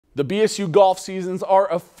The BSU golf seasons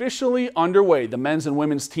are officially underway. The men's and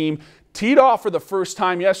women's team teed off for the first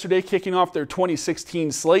time yesterday, kicking off their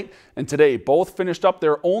 2016 slate, and today both finished up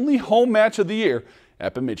their only home match of the year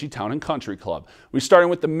at Bemidji Town and Country Club. We started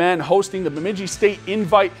with the men hosting the Bemidji State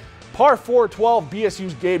Invite. Par 4-12,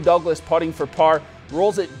 BSU's Gabe Douglas putting for par,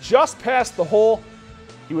 rolls it just past the hole.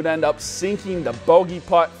 He would end up sinking the bogey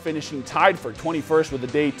putt, finishing tied for 21st with a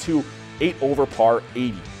day 2 8 over par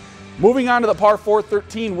 80. Moving on to the par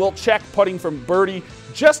 4-13, Will Check putting from birdie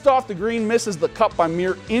just off the green, misses the cup by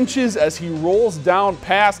mere inches as he rolls down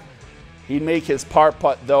past. He'd make his par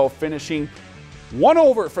putt though, finishing 1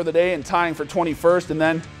 over for the day and tying for 21st. And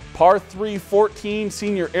then par 3-14,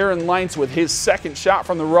 senior Aaron Leintz with his second shot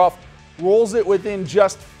from the rough, rolls it within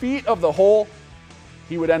just feet of the hole.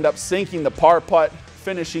 He would end up sinking the par putt,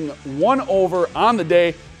 finishing 1 over on the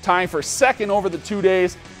day, tying for second over the 2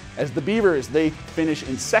 days. As the Beavers, they finish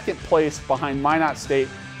in second place behind Minot State,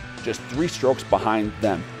 just 3 strokes behind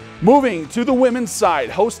them. Moving to the women's side,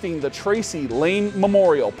 hosting the Tracy Lane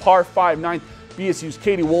Memorial, par 5-9, BSU's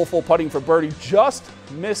Katie Wolfel putting for birdie, just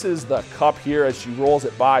misses the cup here as she rolls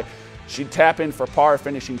it by. She'd tap in for par,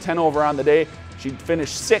 finishing 10 over on the day. She'd finish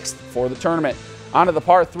 6th for the tournament. Onto the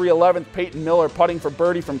par 3-11th, Peyton Miller putting for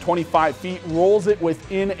birdie from 25 feet, rolls it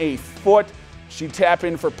within a foot. She'd tap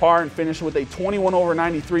in for par and finish with a 21 over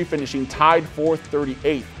 93, finishing tied for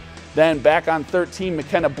 38th. Then back on 13,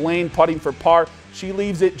 McKenna Blaine putting for par. She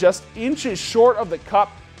leaves it just inches short of the cup.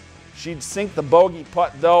 She'd sink the bogey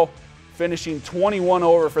putt though, finishing 21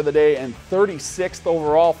 over for the day and 36th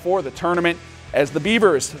overall for the tournament. As the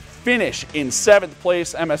Beavers finish in 7th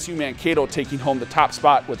place, MSU Mankato taking home the top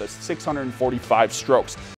spot with a 645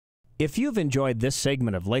 strokes. If you've enjoyed this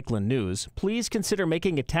segment of Lakeland News, please consider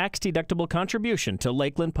making a tax-deductible contribution to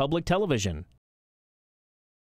Lakeland Public Television.